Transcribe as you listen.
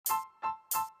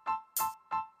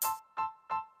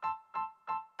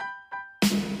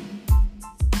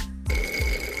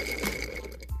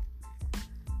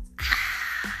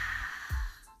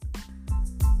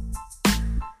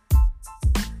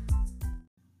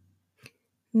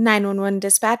911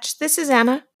 dispatch, this is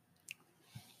Anna.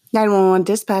 911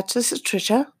 dispatch, this is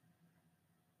Trisha.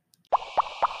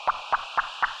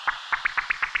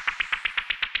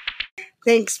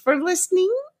 Thanks for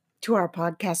listening to our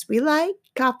podcast. We like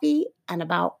coffee and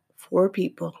about 4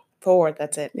 people. 4,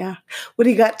 that's it. Yeah. What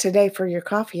do you got today for your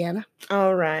coffee, Anna?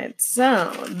 All right,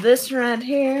 so this right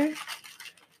here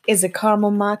is a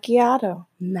caramel macchiato.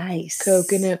 Nice.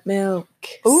 Coconut milk.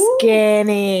 Ooh.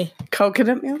 Skinny.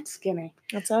 Coconut milk skinny.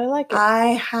 That's how I like it. I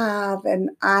have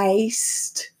an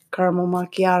iced caramel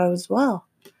macchiato as well.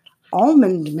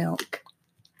 Almond milk.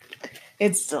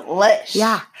 It's delish.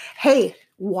 Yeah. Hey,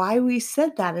 why we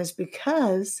said that is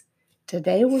because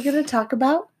today we're going to talk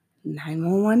about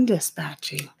 911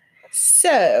 dispatching.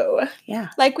 So, Yeah.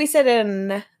 like we said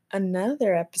in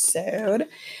another episode,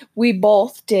 we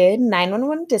both did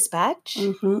 911 dispatch.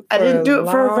 Mm-hmm. I didn't do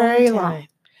it for very long.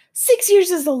 6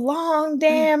 years is a long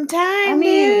damn time, I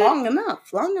mean, dude. long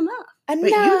enough. But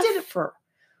you did it for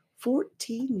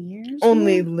 14 years.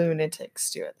 Only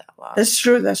lunatics do it that long. That's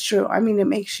true. I mean, it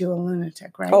makes you a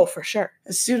lunatic, right? Oh, for sure.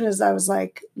 As soon as I was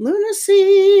like,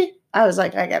 lunacy, I was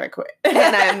like, I gotta quit.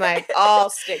 And I'm like, I'll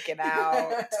stick it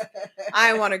out.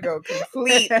 I want to go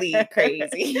completely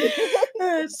crazy.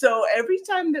 So every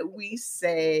time that we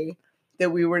say that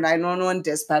we were 911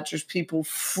 dispatchers, people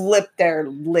flip their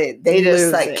lid. They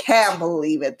just can't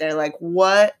believe it. They're like,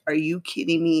 what? Are you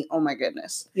kidding me? Oh my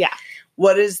goodness. Yeah.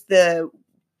 What is the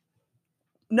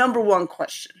number one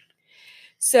question?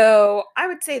 So I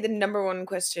would say the number one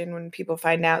question when people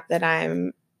find out that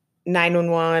I'm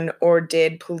 911 or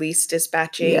did police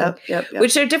dispatching, Yep.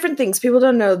 which are different things. People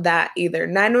don't know that either.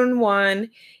 911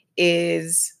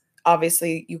 is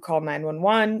obviously you call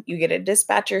 911, you get a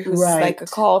dispatcher who's like a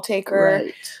call taker.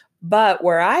 Right. But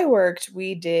where I worked,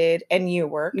 we did, and you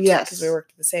worked, because we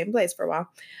worked at the same place for a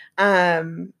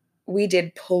while. We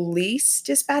did police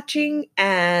dispatching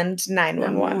and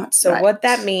 911. So what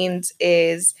that means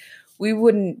is we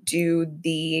wouldn't do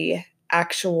the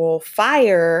actual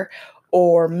fire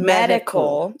or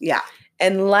medical. Yeah.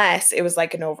 Unless it was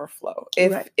like an overflow.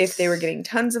 If they were getting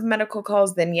tons of medical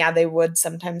calls, then they would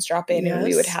sometimes drop in and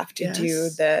we would have to do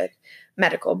the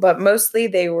medical. But mostly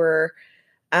they were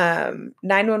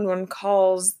 911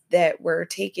 calls that were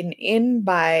taken in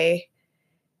by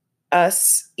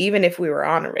us, even if we were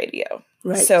on a radio.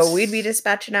 Right. So we'd be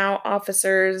dispatching out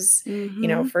officers,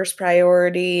 first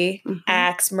priority,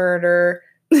 axe murder,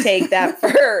 take that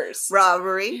first.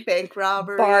 Robbery, bank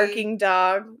robbery. Barking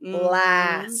dog,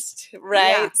 last.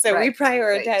 Right? Yeah, so we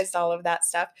prioritized all of that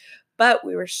stuff. But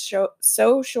we were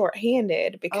so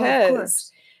shorthanded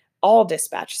because all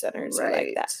dispatch centers are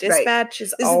like that. Dispatch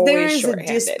is always shorthanded.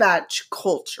 There is a dispatch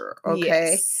culture,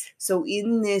 okay? Yes. So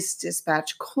in this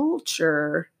dispatch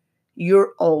culture,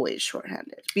 you're always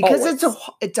shorthanded because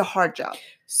it's a hard job.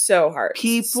 So hard.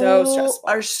 People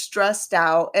are stressed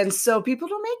out, and so people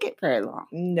don't make it very long.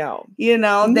 No.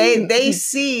 They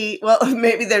see, well,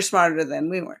 maybe they're smarter than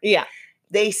we were. Yeah.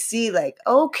 They see like,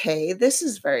 okay, this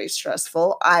is very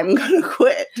stressful. I'm going to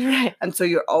quit. Right. And so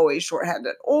you're always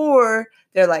shorthanded. Or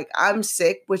they're like, I'm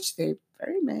sick, which they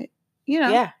very may,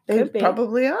 they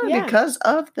probably are because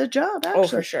of the job, actually. Oh,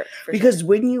 for sure. Because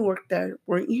when you worked there,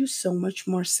 weren't you so much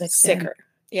more sicker?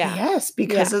 Yeah. Yes,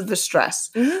 because of the stress.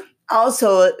 Mm-hmm.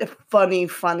 Also, a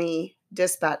funny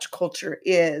dispatch culture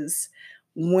is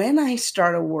when I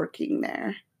started working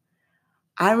there,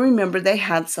 I remember they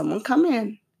had someone come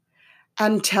in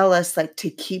and tell us like to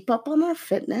keep up on our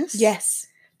fitness. Yes.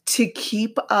 To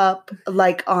keep up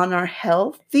like on our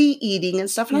healthy eating and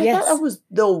stuff. And I thought that was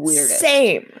the weirdest.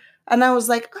 Same. And I was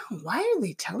like, oh, why are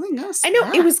they telling us I know.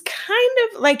 that? It was kind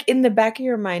of like in the back of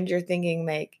your mind, you're thinking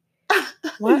like,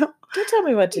 what? Don't tell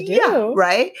me what to do. Yeah,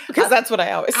 right? Because that's what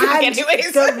I always think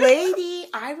anyways.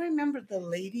 I remember the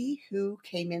lady who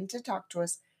came in to talk to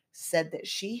us said that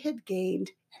she had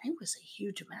gained, and it was a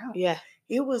huge amount. Yeah.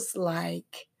 It was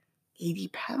like 80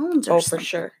 pounds or something. For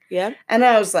sure. Yeah. And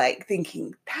I was like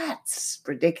thinking, that's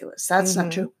ridiculous. That's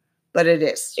not true. But it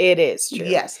is. It is true.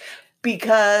 Yes.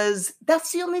 Because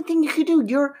that's the only thing you can do.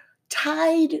 You're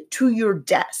tied to your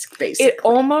desk, basically. It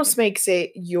almost makes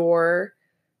it your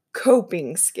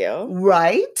coping skill.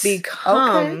 Right.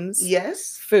 Becomes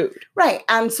food. Right.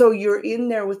 And so you're in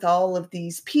there with all of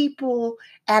these people,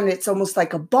 and it's almost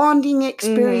like a bonding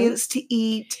experience to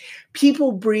eat.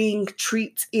 People bring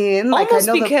treats in.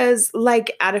 Almost because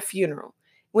like at a funeral,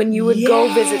 when you would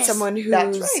go visit someone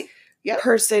whose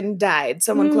person died,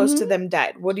 someone close to them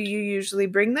died, what do you usually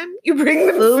bring them? You bring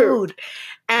them food.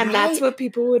 And that's what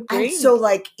people would bring. And so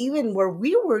like even where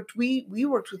we worked, we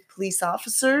worked with police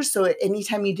officers. So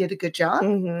anytime you did a good job,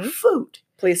 food.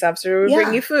 Police officer would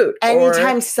bring you food.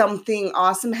 Anytime something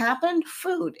awesome happened,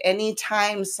 food.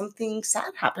 Anytime something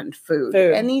sad happened, food.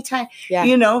 Anytime,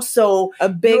 so a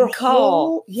big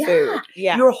call. Food.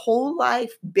 Yeah. Your whole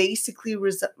life basically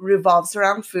revolves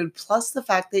around food, plus the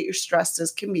fact that you're stressed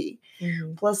as can be,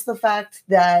 plus the fact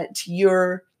that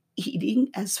you're eating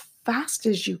as fast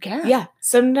as you can. Yeah.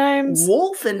 Sometimes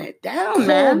wolfing it down, cold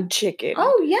man. chicken.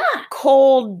 Oh, yeah.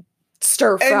 Cold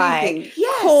stir fry. Anything.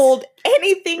 Yes. Cold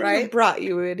anything you brought.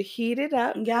 You would heat it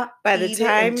up. Yeah. By the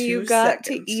time you got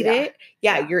to eat it,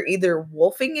 you're either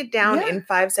wolfing it down in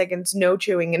 5 seconds, no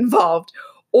chewing involved,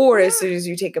 or as soon as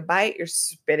you take a bite, you're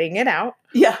spitting it out.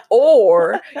 Yeah.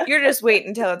 Or you're just waiting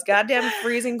until it's goddamn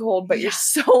freezing cold, but you're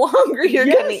so hungry you're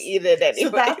going to eat it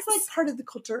anyway. So that's like part of the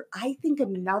culture. I think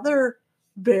another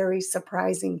very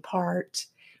surprising part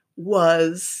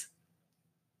was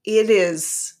it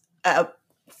is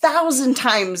 1,000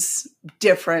 times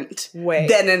different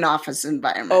than an office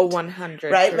environment. Oh, 100%.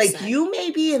 Right? Like you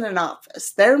may be in an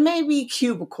office. There may be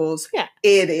cubicles. Yeah.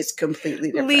 It is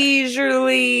completely different.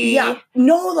 Leisurely. Yeah.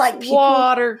 No, like people.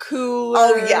 Water cooler.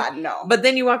 Oh, yeah, no. But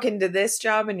then you walk into this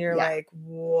job and you're like,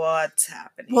 what's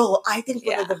happening? Well, I think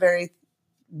one of the very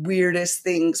weirdest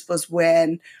things was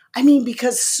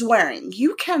because swearing,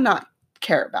 you cannot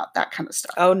care about that kind of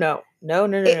stuff. Oh, no. No.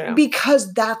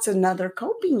 Because that's another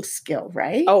coping skill,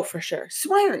 right? Oh, for sure.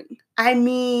 Swearing. I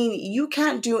mean, you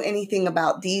can't do anything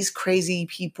about these crazy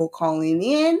people calling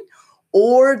in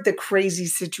or the crazy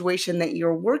situation that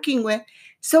you're working with.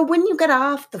 So when you get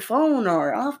off the phone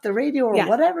or off the radio or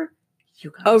whatever, you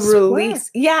got a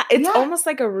release. Yeah, it's almost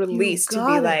like a release to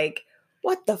be like,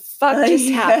 what the fuck just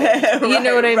happened? You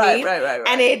know what I mean? Right.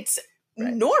 And it's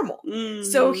normal. Mm-hmm.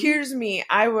 So here's me.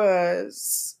 I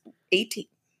was 18.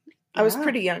 I was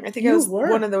pretty young. I think I was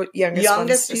one of the youngest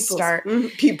ones to start.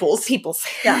 Peoples.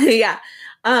 Yeah.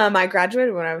 I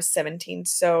graduated when I was 17.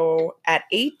 So at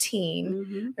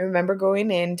 18, I remember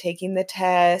going in, taking the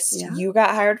test. Yeah. You got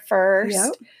hired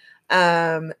first.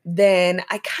 Yep. Then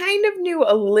I kind of knew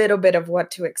a little bit of what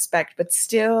to expect, but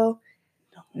still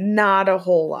not a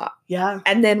whole lot. Yeah.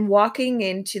 And then walking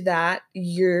into that,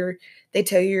 they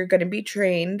tell you you're going to be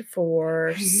trained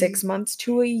for 6 months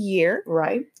to a year.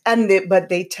 Right. But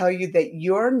they tell you that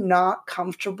you're not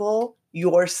comfortable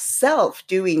yourself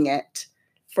doing it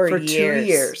for 2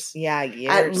 years. Yeah,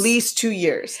 years. At least 2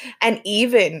 years. And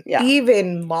even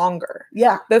longer.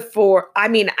 Yeah.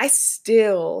 I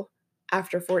still,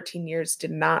 after 14 years,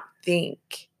 did not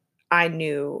think I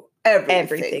knew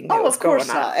everything that was going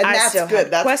on. And that's good.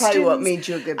 That's probably what made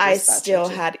you a good dispatcher.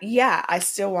 I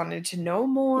still wanted to know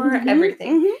more,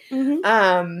 everything.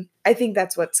 I think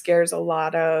that's what scares a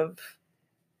lot of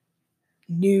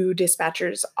new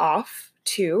dispatchers off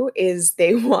too, is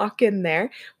they walk in there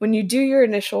when you do your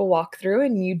initial walkthrough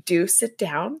and you do sit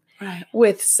down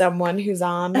with someone who's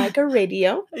on like a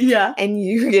radio. Yeah. And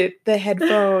you get the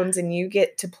headphones and you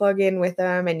get to plug in with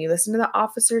them and you listen to the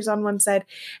officers on one side.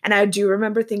 And I do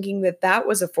remember thinking that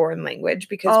was a foreign language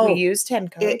because we used 10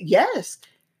 code. Yes.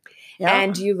 Yeah.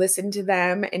 And you listen to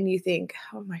them and you think,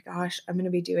 oh my gosh, I'm going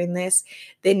to be doing this.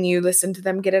 Then you listen to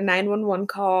them get a 911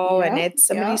 call and it's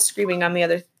somebody screaming on the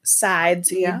other side.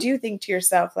 So you do think to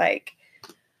yourself like,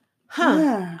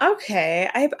 okay,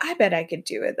 I bet I could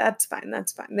do it. That's fine.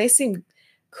 They seem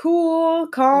cool,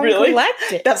 calm,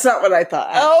 collected. That's not what I thought.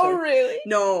 Actually. Oh, really?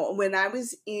 No, when I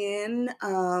was in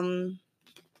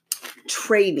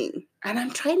training, and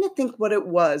I'm trying to think what it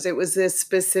was. It was this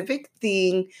specific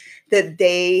thing that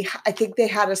I think they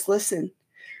had us listen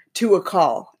to a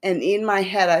call. And in my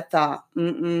head, I thought,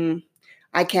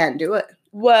 I can't do it.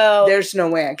 Well, there's no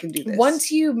way I can do this.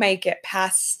 Once you make it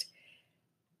past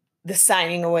the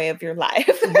signing away of your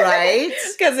life. Right?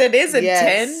 Because it is a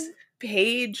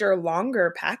 10-page or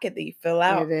longer packet that you fill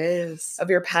out. It is.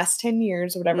 Of your past 10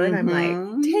 years or whatever. And I'm like,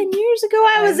 10 years ago,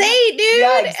 I was 8, dude.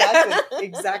 Yeah,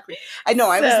 exactly. I know,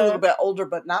 I was a little bit older,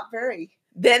 but not very.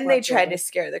 Then they tried to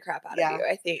scare the crap out of you,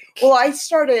 I think. Well, I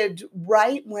started,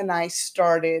 right when I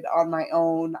started on my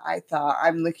own, I thought,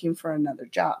 I'm looking for another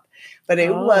job. But it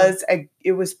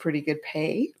was pretty good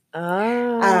pay.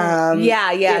 Oh.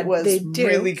 It was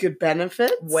really good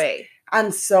benefits.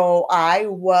 And so I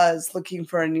was looking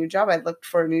for a new job. I looked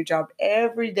for a new job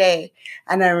every day.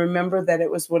 And I remember that it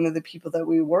was one of the people that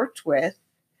we worked with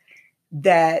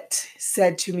that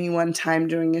said to me one time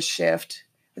during a shift,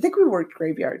 I think we worked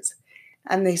graveyards.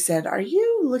 And they said, are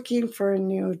you looking for a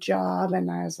new job?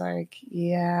 And I was like,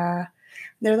 yeah.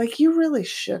 They're like, you really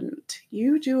shouldn't.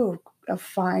 You do a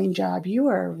fine job. You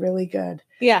are really good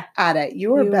at it.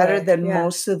 You are better than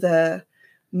most of the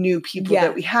new people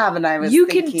that we have. And I was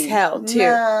thinking, can tell too.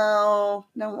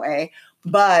 No way.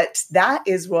 But that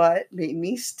is what made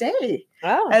me stay.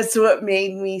 Oh. That's what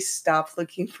made me stop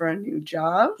looking for a new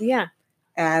job. Yeah.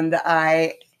 And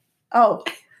can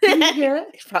you hear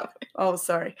it? Probably. Oh,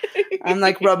 sorry. I'm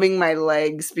like rubbing my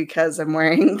legs because I'm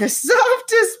wearing the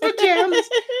softest pajamas.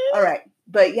 All right.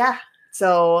 But yeah.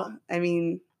 So, I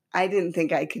mean, I didn't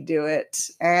think I could do it.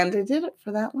 And I did it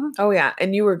for that long. Oh, yeah.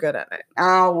 And you were good at it.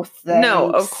 Oh, thanks. No,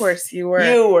 of course you were.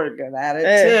 You were good at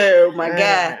it too. My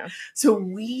God. So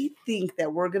we think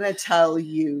that we're going to tell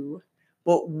you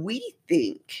what we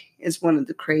think is one of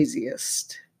the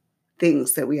craziest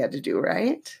things that we had to do,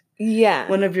 right? Yeah.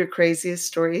 One of your craziest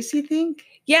stories, you think?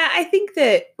 Yeah, I think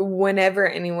that whenever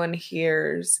anyone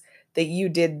hears that you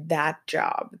did that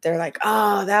job, they're like,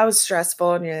 oh, that was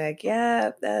stressful. And you're like,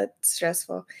 yeah, that's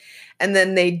stressful. And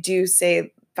then they do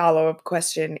say, follow-up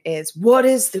question is, what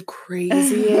is the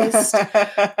craziest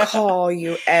call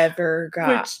you ever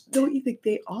got? Which, don't you think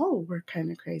they all were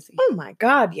kind of crazy? Oh my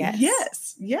God,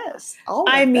 yes. Yes.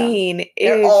 I mean,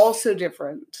 they're all so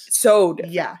different. So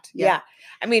different. Yeah.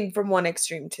 I mean, from one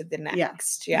extreme to the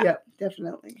next. Yeah,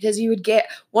 definitely. Because you would get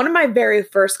one of my very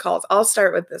first calls. I'll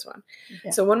start with this one. Okay.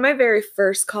 So one of my very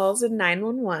first calls in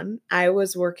 911, I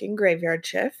was working graveyard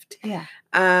shift. Yeah.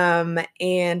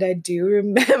 And I do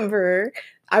remember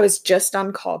I was just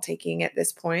on call taking at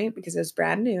this point because it was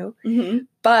brand new. Mm-hmm.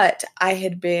 But I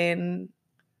had been,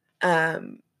 I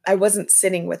wasn't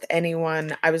sitting with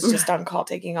anyone. I was just on call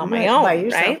taking on my own, by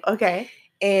yourself. right? Okay.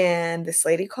 And this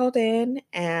lady called in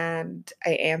and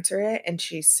I answer it and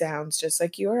she sounds just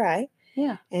like you or I.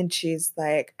 Yeah. And she's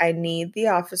like, I need the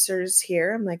officers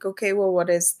here. I'm like, okay, well,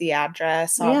 what is the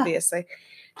address? Obviously.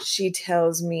 She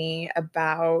tells me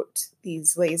about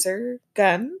these laser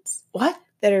guns. What?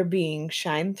 That are being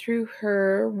shined through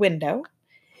her window.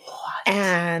 What?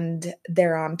 And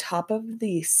they're on top of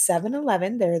the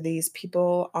 7-Eleven. There are these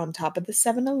people on top of the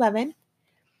 7-Eleven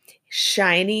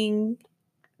shining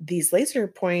these laser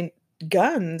point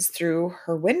guns through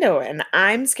her window. And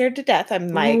I'm scared to death. I'm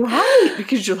like, right,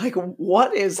 because you're like,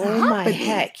 what is happening? My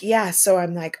heck. Yeah. So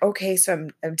I'm like, okay, so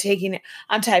I'm taking it,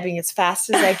 I'm typing as fast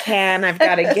as I can. I've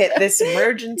got to get this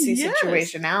emergency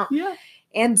situation out. Yeah.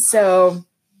 And so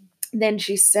then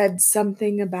she said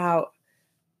something about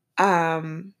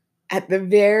at the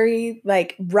very,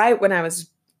 like, right when I was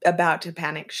about to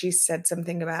panic, she said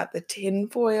something about the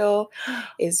tinfoil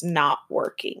is not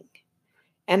working.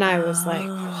 And I was like,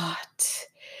 what?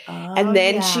 And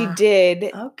then she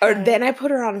did, or then I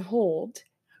put her on hold.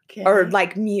 Okay. Or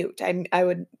like mute. I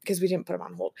would, because we didn't put them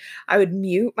on hold. I would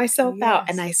mute myself out.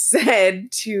 And I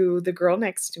said to the girl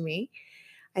next to me,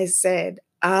 I said,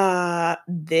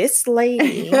 this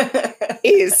lady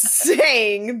is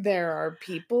saying there are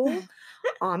people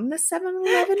on the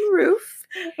 7-Eleven roof.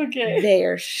 Okay. They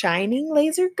are shining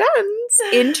laser guns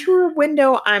into her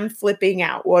window. I'm flipping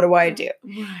out. What do I do?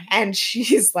 Right. And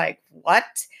she's like, what?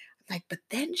 I'm like, but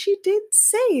then she did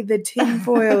say the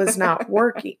tinfoil is not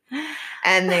working.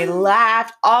 And they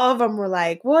laughed. All of them were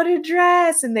like, what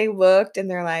address? And they looked and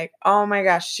they're like, oh my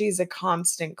gosh, she's a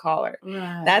constant caller.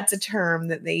 Right. That's a term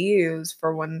that they use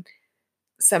for when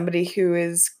somebody who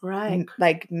is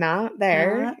like not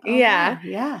there.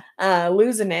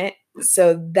 Losing it.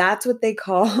 So that's what they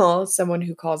call someone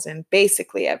who calls in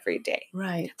basically every day.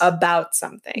 Right. About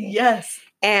something. Yes.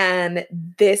 And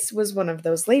this was one of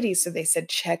those ladies. So they said,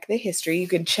 check the history. You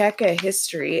can check a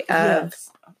history of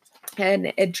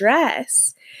an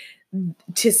address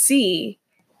to see,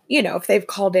 you know, if they've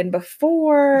called in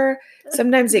before.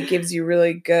 Sometimes it gives you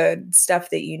really good stuff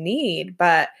that you need.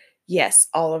 But yes,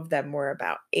 all of them were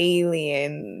about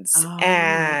aliens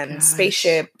and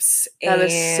spaceships. That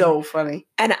is so funny.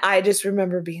 And I just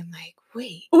remember being like,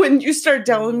 wait. When you start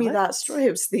telling me that story, I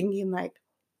was thinking like,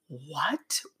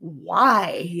 what?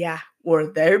 Why? Yeah. Were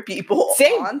there people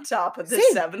on top of the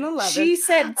 7-Eleven? She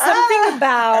said something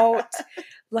about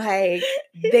like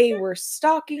they were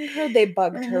stalking her. They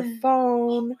bugged her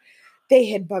phone. They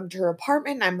had bugged her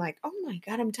apartment. And I'm like, oh my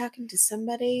God, I'm talking to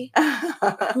somebody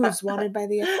who's wanted by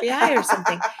the FBI or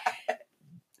something.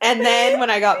 And then when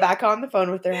I got back on the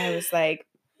phone with her, I was like,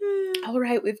 all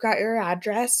right, we've got your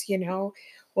address, you know,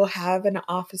 we'll have an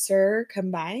officer come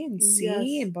by and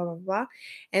see and blah, blah, blah.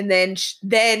 And then,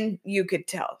 then you could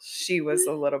tell she was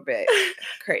a little bit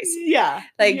crazy. Yeah.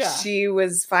 Like she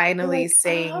was finally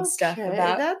saying stuff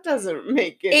about that doesn't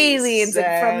make any aliens sense.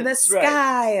 And from the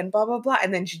sky and blah, blah, blah.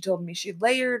 And then she told me she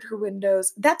layered her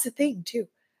windows. That's a thing too.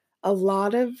 A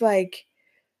lot of like,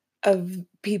 of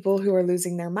people who are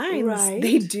losing their minds,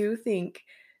 they do think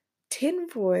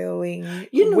tinfoiling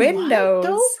windows.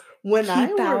 What, when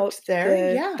I worked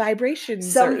there,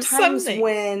 vibrations. Sometimes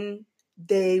when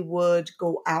they would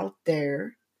go out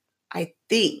there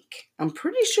I'm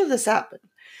pretty sure this happened.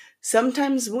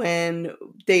 Sometimes when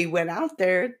they went out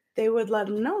there, they would let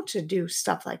them know to do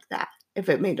stuff like that if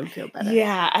it made them feel better.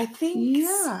 Yeah, I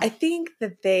think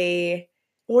that they...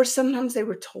 Or sometimes they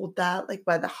were told that, like,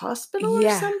 by the hospital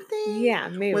or something. Yeah,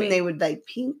 maybe. When they would, like,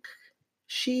 pink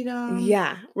sheet them.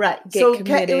 Yeah. Right. So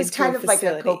it was kind of like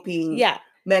a coping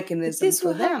mechanism this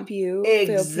will for them. Help you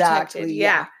exactly.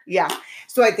 Feel yeah.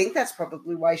 So I think that's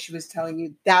probably why she was telling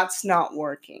you that's not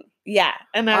working. Yeah.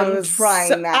 And I'm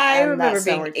trying that. I remember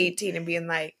being 18 and being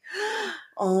like,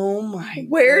 oh my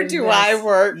where do I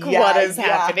work? What is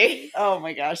happening? Oh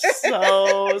my gosh.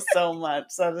 So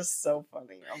much. That is so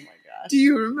funny. Oh my gosh. Do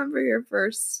you remember your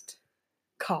first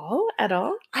call at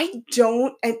all? I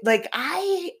don't.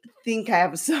 I think I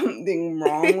have something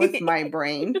wrong with my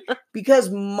brain because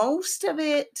most of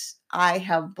it I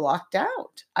have blocked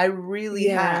out. I really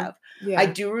have. Yeah. I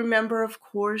do remember, of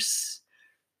course,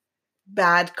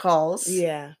 bad calls.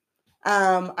 Yeah.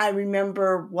 I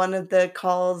remember one of the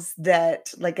calls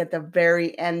that, like, at the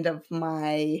very end of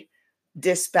my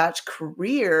dispatch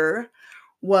career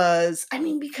was,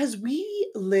 because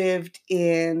we lived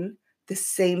in the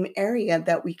same area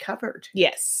that we covered.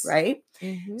 Yes. Right?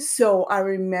 Mm-hmm. So I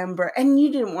remember, and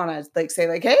you didn't want to, like, say,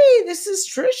 like, hey, this is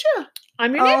Trisha.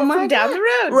 I'm your neighbor from down the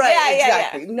road. Right, yeah,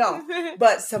 exactly. Yeah. No.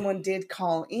 But someone did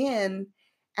call in,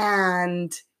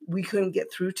 and we couldn't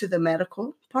get through to the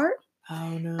medical part. Oh,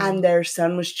 no. And their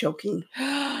son was choking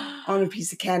on a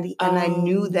piece of candy, and I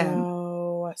knew them.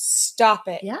 No. Stop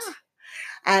it. Yeah.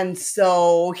 And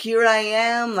so here I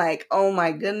am, like, oh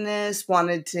my goodness,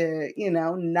 wanted to,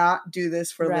 not do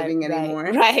this for a living anymore.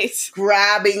 Right.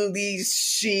 Grabbing these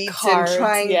sheets and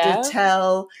trying to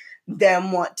tell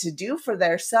them what to do for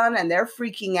their son, and they're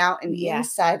freaking out. And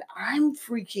inside, I'm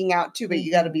freaking out too, but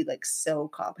you got to be, like, so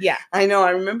calm. Yeah. I know.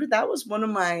 I remember that was one of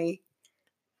my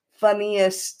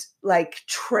funniest, like,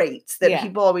 traits that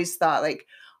people always thought, like,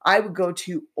 I would go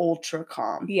to ultra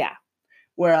calm. Yeah.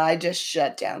 Where I just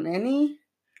shut down any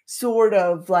sort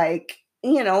of, like,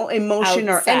 emotion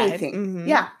outside. Or anything. Mm-hmm.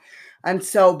 Yeah. And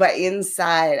so, but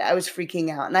inside I was freaking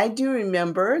out. And I do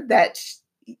remember that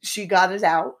she got it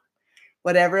out,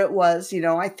 whatever it was,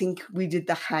 I think we did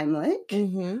the Heimlich.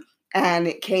 Mm-hmm. And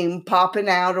it came popping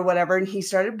out or whatever. And he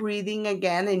started breathing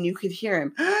again, and you could hear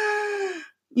him,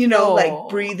 like,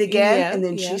 breathe again. Yeah, and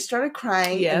then she started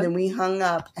crying. And then we hung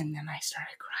up, and then I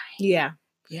started crying. Yeah.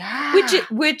 Yeah.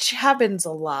 Which happens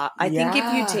a lot. I think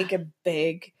if you take a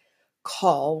big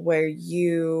call where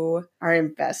you are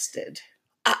invested.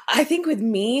 I think with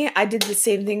me, I did the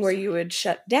same thing where you would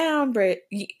shut down, but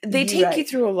they take you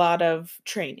through a lot of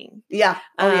training. Yeah.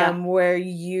 Where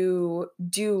you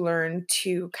do learn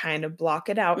to kind of block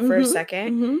it out for a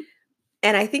second. Mm-hmm.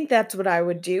 And I think that's what I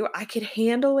would do. I could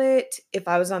handle it if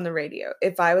I was on the radio.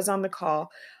 If I was on the call,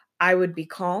 I would be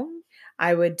calm.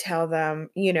 I would tell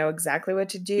them, exactly what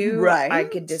to do. Right. I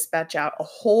could dispatch out a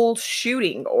whole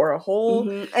shooting or a whole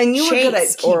And you were good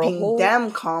at keeping them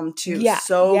calm too. Yeah.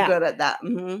 So good at that.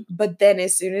 Mm-hmm. But then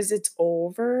as soon as it's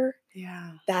over,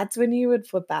 that's when you would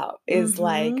flip out. Is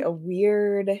like a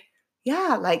weird...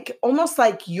 Yeah, like almost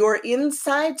like your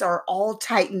insides are all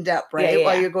tightened up, right?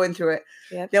 While you're going through it.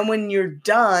 Yep. Then when you're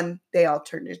done, they all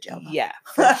turn to jello. Yeah,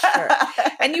 for sure.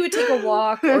 And you would take a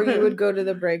walk, or you would go to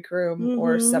the break room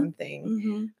or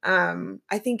something.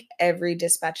 I think every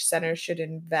dispatch center should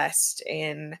invest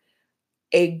in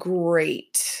a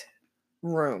great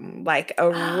room, like a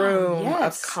room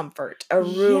of comfort, a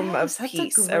room of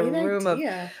peace, a room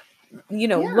idea.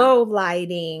 Of low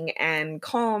lighting and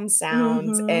calm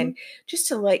sounds, and just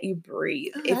to let you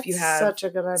breathe if you have such a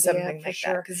good idea, something like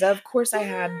that. Because of course I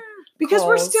had because calls.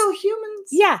 We're still humans.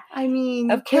 Yeah. I mean,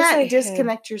 of you can't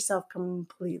disconnect yourself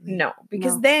completely. No,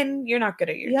 because then you're not good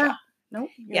at your job. Nope.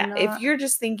 Yeah, if you're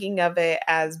just thinking of it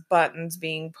as buttons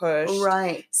being pushed,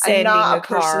 right, sending not a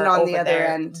person on the other other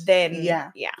end, then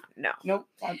no. Nope,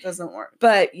 that doesn't work.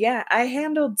 But I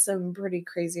handled some pretty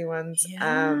crazy ones.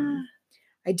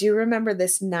 I do remember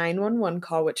this 911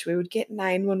 call, which we would get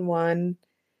 911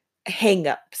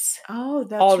 hang-ups. Oh,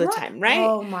 that's all the time, right?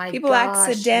 Oh my gosh. People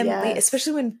accidentally,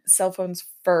 especially when cell phones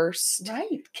first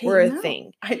were a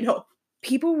thing. I know.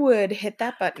 People would hit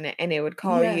that button and it would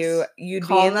call you. You'd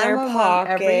call be in their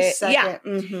pocket. Every second. Yeah.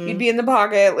 Mm-hmm. You'd be in the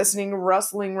pocket listening,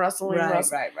 rustling. Right.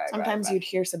 Sometimes you'd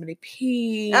hear somebody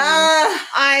pee.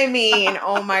 I mean,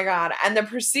 oh my God. And the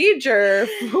procedure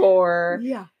for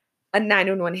a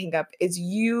 911 hang up is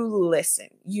you listen,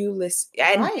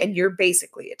 and you're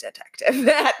basically a detective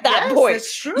at that point.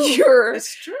 It's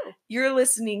true. Your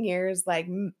listening ears like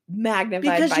magnified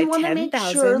because by you want to 10,000.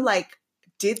 make sure, like,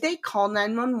 did they call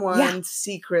 911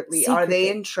 secretly? Are they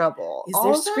in trouble? Is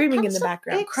there screaming in the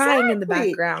background, crying in the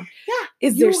background? Yeah.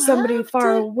 Is there somebody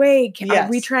far away? Are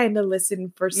we trying to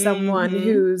listen for someone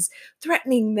who's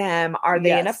threatening them? Are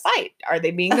they in a fight? Are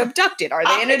they being abducted? Are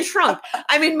they in a trunk?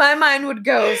 I mean, my mind would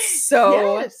go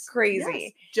so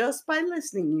crazy. Yes. Just by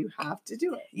listening, you have to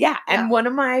do it. Yeah. And one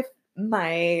of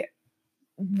my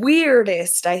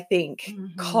weirdest, I think,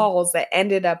 calls that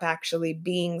ended up actually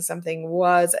being something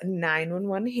was a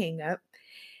 911 hang up.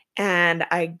 And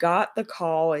I got the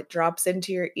call. It drops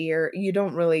into your ear. You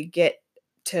don't really get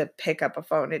to pick up a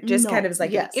phone. It just kind of is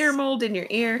like an ear mold in your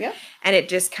ear. Yep. And it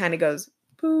just kind of goes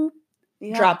boop,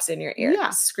 drops in your ear. Yeah.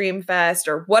 Scream fest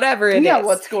or whatever it is. Yeah,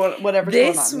 whatever's going on.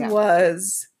 This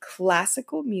was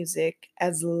classical music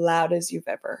as loud as you've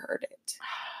ever heard it.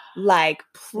 Like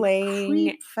playing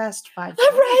Creep Fest 5000.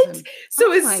 Right.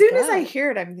 So as soon as I hear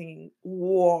it, I'm thinking,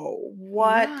 whoa,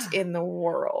 what in the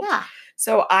world? Yeah.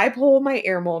 So I pull my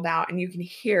ear mold out and you can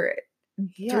hear it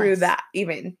through that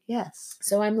even. Yes.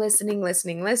 So I'm listening.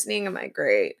 I'm like,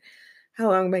 great. How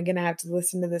long am I going to have to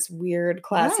listen to this weird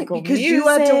classical because music? You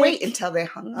had to wait until they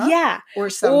hung up. Yeah. Or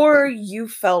something. Or you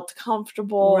felt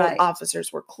comfortable. Right.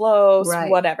 Officers were close,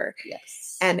 whatever.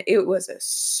 Yes. And it was a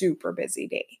super busy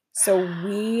day. So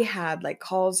we had like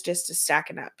calls just to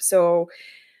stacking up. So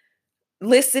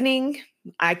listening,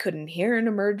 I couldn't hear an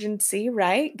emergency,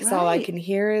 right? Because all I can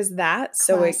hear is that.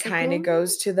 So it kind of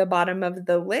goes to the bottom of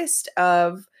the list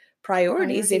of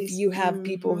priorities if you have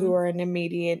people who are in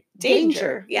immediate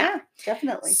danger. Yeah,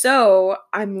 definitely. So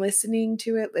I'm listening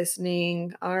to it.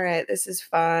 All right, this is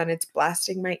fun. It's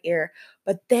blasting my ear.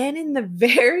 But then in the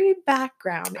very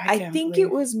background, I think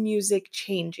it was music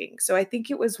changing. So I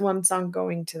think it was one song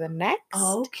going to the next.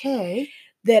 Okay.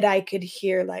 That I could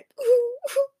hear like,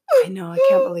 I know, I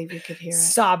can't believe you could hear it.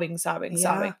 Sobbing.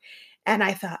 And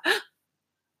I thought,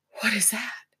 what is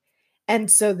that?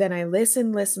 And so then I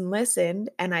listened,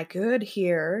 and I could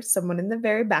hear someone in the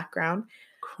very background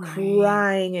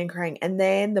crying. And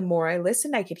then the more I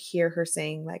listened, I could hear her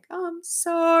saying like, oh, I'm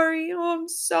sorry.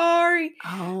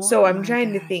 So I'm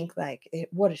trying to think like,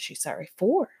 what is she sorry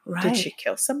for? Right. Did she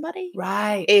kill somebody?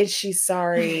 Right. Is she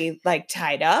sorry like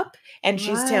tied up? And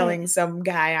she's telling some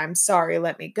guy, I'm sorry,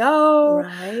 let me go.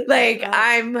 Right. Like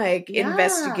I'm like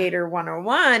investigator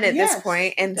 101 at this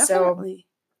point. And definitely.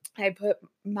 So I put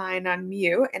mine on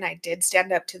mute and I did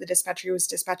stand up to the dispatcher who was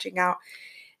dispatching out.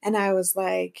 And I was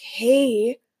like,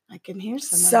 hey, I can hear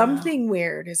something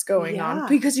weird is going on.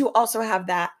 Because you also have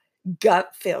that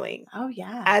gut feeling. Oh,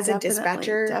 yeah. As a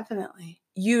dispatcher. Definitely.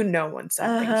 You know when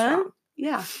something's wrong.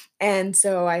 Yeah. And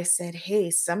so I said, hey,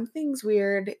 something's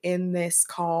weird in this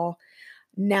call.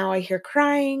 Now I hear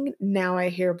crying. Now I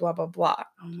hear blah, blah, blah.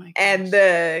 Oh, my gosh. And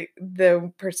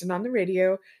the person on the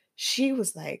radio, she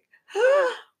was like,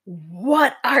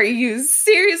 what, are you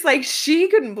serious? Like she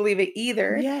couldn't believe it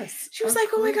either. Yes. She was like,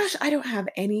 oh my gosh, I don't have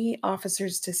any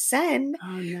officers to send.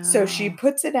 Oh no. So she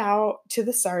puts it out to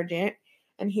the sergeant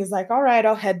and he's like, all right,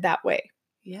 I'll head that way.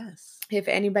 Yes. If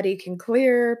anybody can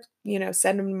clear,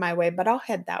 send them my way, but I'll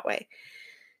head that way.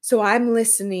 So I'm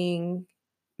listening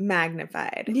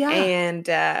magnified. Yeah. And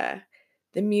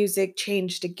the music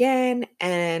changed again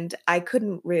and I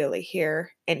couldn't really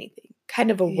hear anything. Kind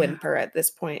of a whimper at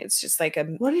this point. It's just like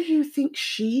What do you think?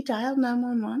 She dialed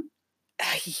 911?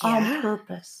 On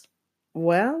purpose.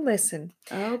 Well, listen.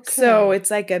 Okay. So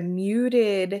it's like a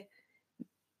muted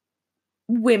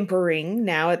whimpering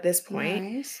now at this point.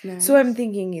 Nice. So I'm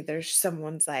thinking either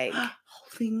someone's like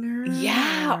holding her.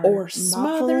 Yeah, or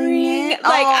smothering it.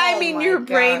 Like, I mean, your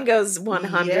brain goes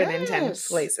 110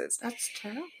 places. That's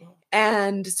terrible.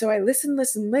 And so I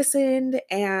listened,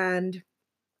 and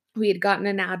we had gotten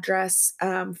an address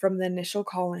from the initial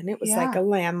call in. It was like a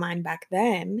landline back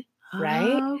then,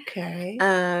 right? Okay.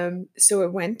 So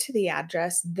it went to the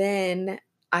address. Then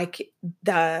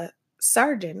the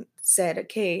sergeant said,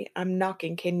 okay, I'm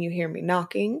knocking. Can you hear me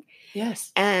knocking?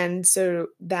 Yes. And so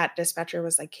that dispatcher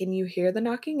was like, can you hear the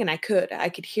knocking? And I could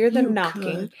hear them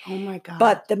knocking. Oh my God.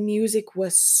 But the music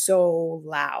was so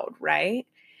loud, right?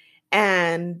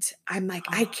 And I'm like,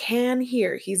 I can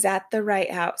hear. He's at the right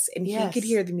house. And he could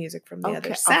hear the music from the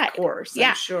other side. Of course. Yeah.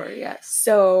 I'm sure, yes.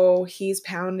 So he's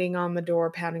pounding on the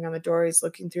door. He's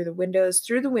looking through the windows.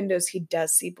 Through the windows, he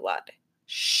does see blood.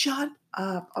 Shut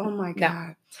up. Oh, my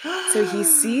God. So he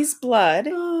sees blood.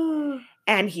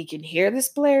 And he can hear this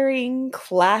blaring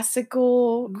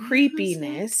classical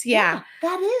creepiness. Yeah.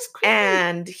 That is creepy.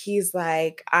 And he's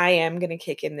like, I am going to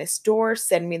kick in this door.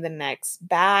 Send me the next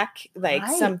back. Like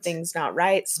something's not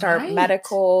right. Start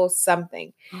medical,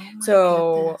 something. Oh my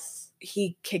so goodness.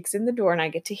 he kicks in the door and I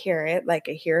get to hear it. Like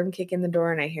I hear him kick in the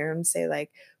door and I hear him say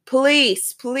like,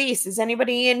 police, is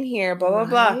anybody in here? Blah, blah,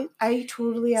 blah. I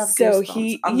totally have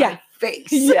goosebumps on my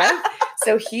face. Yeah.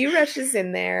 So he rushes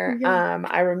in there. Yeah.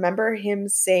 I remember him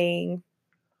saying,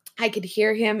 I could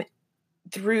hear him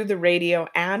through the radio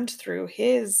and through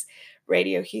his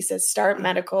radio. He says, start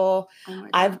medical.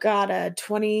 I've got a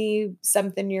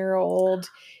 20-something-year-old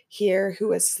here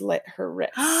who has slit her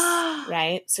wrist,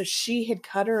 right? So she had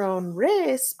cut her own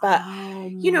wrist, but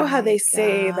you know how they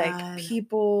say like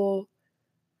people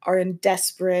are in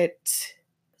desperate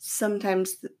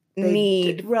sometimes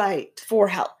need for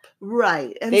help.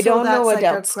 Right. And they don't know what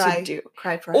else to do.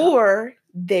 Cry for help. Or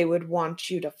they would want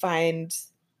you to find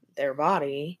their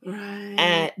body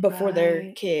and before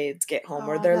their kids get home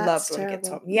or their loved one gets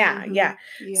home. Yeah, yeah.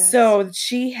 Yes. So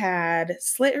she had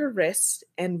slit her wrist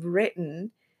and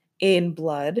written in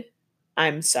blood,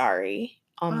 "I'm sorry,"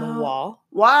 on the wall.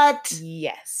 What?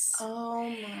 Yes. Oh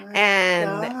my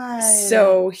God.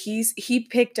 So he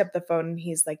picked up the phone and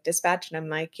he's like, dispatch, and I'm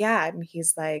like, yeah. And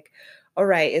he's like, all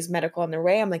right, is medical on their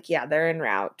way? I'm like, yeah, they're en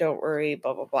route. Don't worry,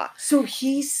 blah, blah, blah. So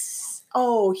he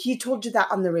told you that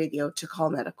on the radio to call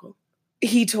medical.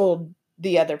 He told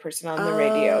the other person on the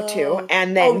radio too.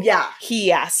 And then he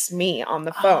asked me on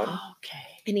the phone. Oh,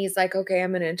 okay. And he's like, okay,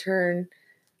 I'm going to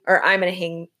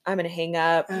hang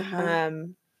up.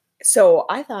 So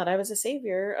I thought I was a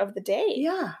savior of the day.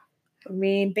 Yeah. I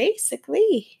mean,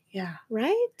 basically. Yeah.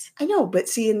 Right? I know, but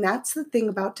see, and that's the thing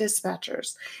about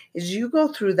dispatchers is you go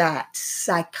through that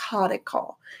psychotic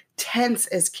call, tense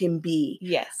as can be.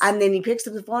 Yes. And then he picks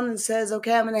up the phone and says,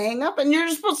 okay, I'm going to hang up, and you're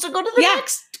supposed to go to the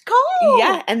next call.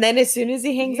 Yeah. And then as soon as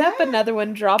he hangs up, another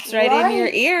one drops right in your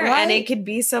ear. And it could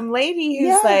be some lady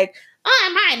who's like,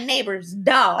 my neighbor's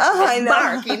dog is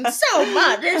barking so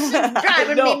much. It's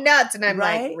driving me nuts. And I'm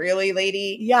like, really,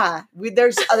 lady? Yeah.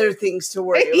 There's other things to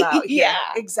worry about. Yeah,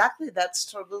 exactly. That's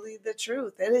totally the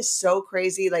truth. It is so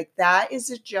crazy. Like, that is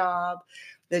a job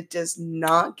that does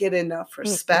not get enough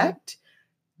respect.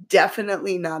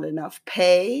 Definitely not enough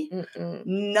pay.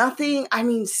 Nothing. I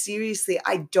mean, seriously,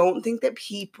 I don't think that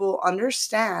people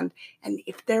understand. And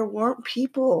if there weren't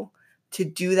people to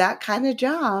do that kind of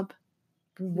job,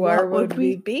 where would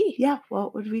we be? Yeah,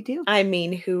 what would we do? I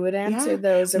mean, who would answer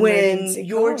those emergency when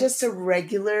you're calls? just a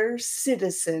regular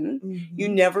citizen, you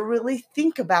never really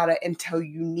think about it until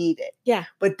you need it. Yeah.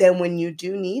 But then when you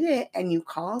do need it and you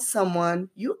call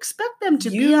someone, you expect them to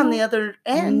be on the other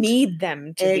end. Need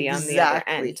them to be on the other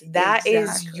end. That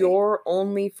is your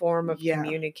only form of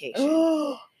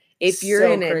communication. If you're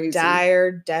in a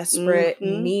dire, desperate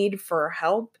need for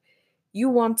help, you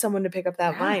want someone to pick up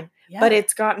that line. Yeah. But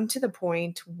it's gotten to the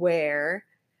point where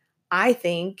I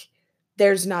think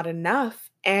there's not enough.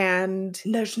 And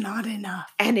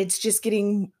it's just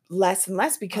getting less and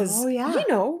less because,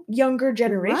 younger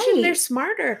generation, they're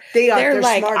smarter. They're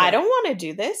like, smarter. I don't want to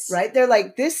do this. Right? They're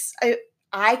like, this,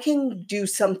 I can do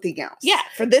something else. Yeah,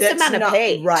 for this amount of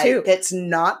pay, too. That's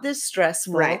not this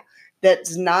stressful. Right.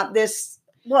 That's not this...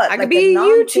 I could be a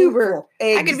YouTuber. Exactly.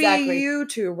 I could be a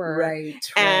YouTuber. Right.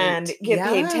 And get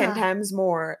paid 10 times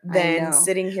more than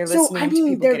sitting here listening to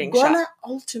people getting shot. They're going to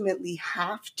ultimately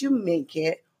have to make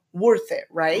it worth it,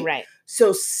 right? Right.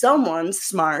 So someone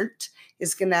smart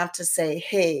is going to have to say,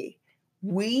 hey,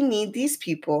 we need these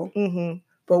people,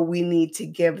 but we need to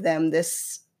give them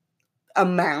this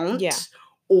amount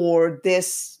or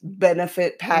this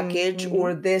benefit package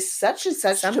or this such and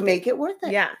such to make it worth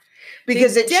it. Yeah.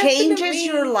 Because it changes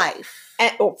your life.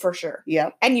 For sure.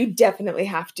 Yeah. And you definitely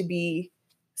have to be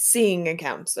seeing a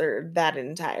counselor that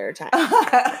entire time.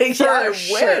 I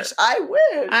wish.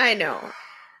 I know.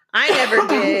 I never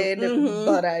did,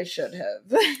 but I should have.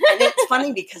 And it's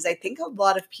funny because I think a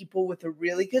lot of people with a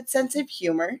really good sense of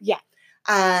humor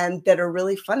and that are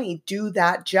really funny do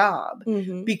that job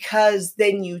because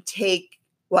then you take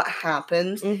what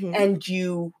happens and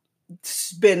you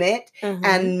spin it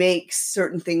and make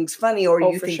certain things funny, or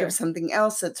you think of something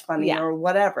else that's funny or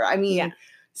whatever. I mean,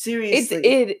 seriously.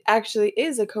 It actually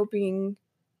is a coping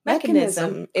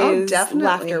mechanism. Definitely.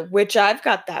 Laughter, which I've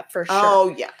got that for sure.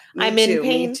 Oh, yeah. I'm in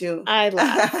pain. Me too. I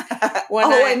laugh.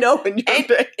 I know when you're in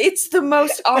pain. It's the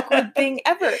most awkward thing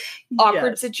ever.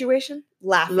 Awkward situation,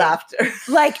 laughter.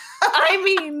 Like, I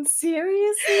mean,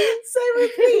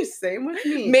 seriously? Same with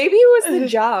me. Maybe it was the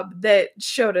job that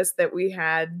showed us that we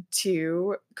had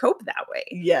to cope that way.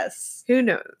 Yes. Who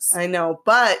knows? I know,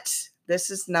 but this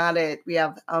is not it. We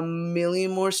have a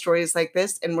million more stories like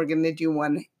this, and we're going to do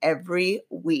one every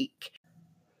week.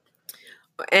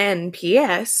 And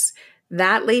P.S.,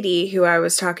 that lady who I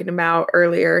was talking about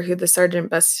earlier, who the sergeant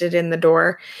busted in the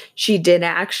door, she did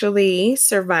actually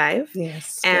survive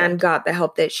and got the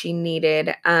help that she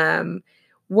needed.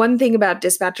 One thing about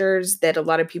dispatchers that a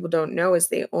lot of people don't know is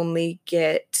they only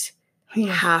get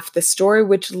half the story,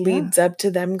 which leads up to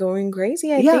them going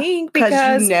crazy, I think.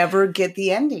 Because you never get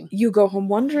the ending. You go home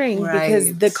wondering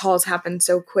because the calls happen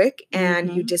so quick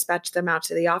and you dispatch them out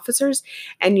to the officers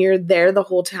and you're there the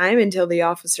whole time until the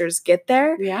officers get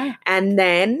there. Yeah. And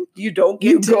then you don't get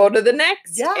you go to the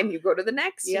next. Yeah. And you go to the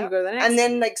next. And you go to the next. And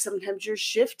then like sometimes your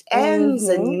shift ends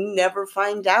and you never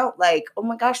find out like, oh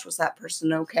my gosh, was that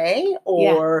person okay?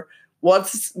 Or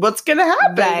what's gonna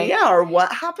happen? Right. Yeah, or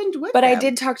what happened with But them? I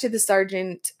did talk to the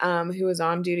sergeant who was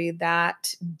on duty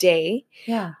that day.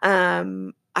 Yeah.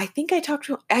 I think I talked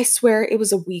to him, I swear it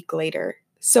was a week later.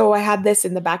 So I had this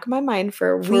in the back of my mind for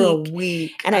a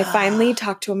week. And I finally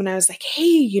talked to him and I was like, hey,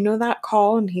 you know that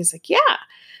call? And he's like, yeah.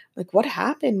 Like, what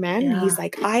happened, man? And he's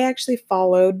like, I actually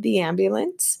followed the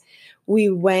ambulance. We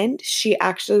went. She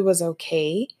actually was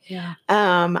okay. Yeah.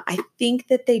 I think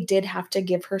that they did have to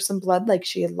give her some blood. Like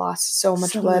she had lost so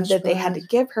much blood that they had to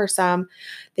give her some.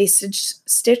 They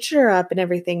stitched her up and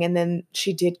everything. And then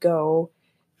she did go,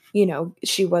 you know,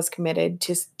 she was committed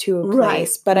to a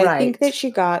place. But I think that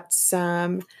she got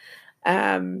some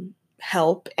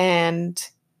help and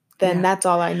then that's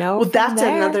all I know. Well, that's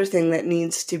another thing that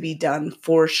needs to be done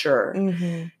for sure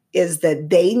is that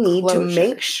they need to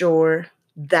make sure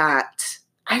that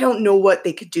I don't know what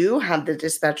they could do, have the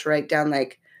dispatch write down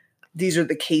like these are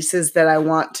the cases that I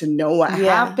want to know what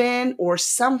happened or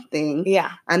something.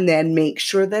 Yeah. And then make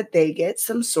sure that they get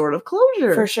some sort of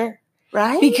closure. For sure.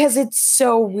 Right? Because it's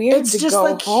so weird to just go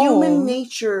like home human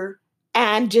nature.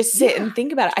 And just sit and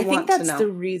think about it. I think that's the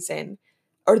reason,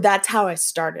 or that's how I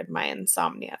started my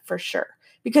insomnia for sure.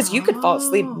 Because you could fall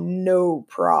asleep no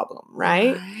problem,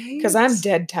 right? Because I'm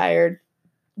dead tired.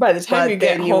 By the time you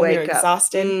get home, you're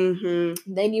exhausted.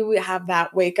 Then you have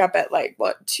that wake up at like,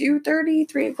 2:30,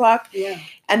 3 o'clock? Yeah.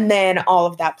 And then all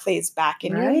of that plays back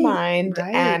in your mind.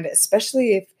 And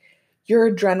especially if your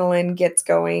adrenaline gets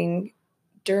going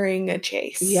during a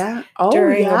chase. Yeah.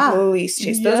 During a police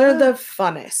chase. Those are the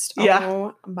funnest. Yeah.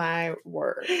 Oh, my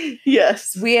word.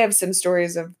 Yes. We have some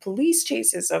stories of police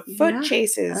chases, of foot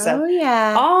chases. Oh,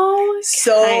 yeah. All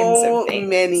kinds of things.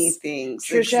 Many things.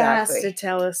 Trisha has to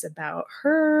tell us about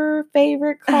her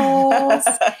favorite calls.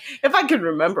 If I can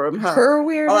remember them, huh? Her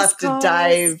weirdest calls. I'll have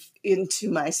to dive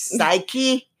into my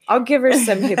psyche. I'll give her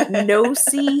some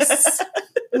hypnosis.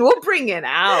 We'll bring it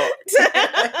out.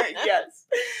 Yes.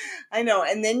 I know.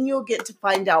 And then you'll get to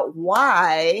find out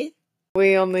why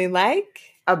we only like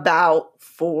about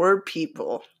 4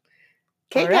 people.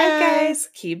 Okay, guys.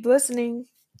 Keep listening.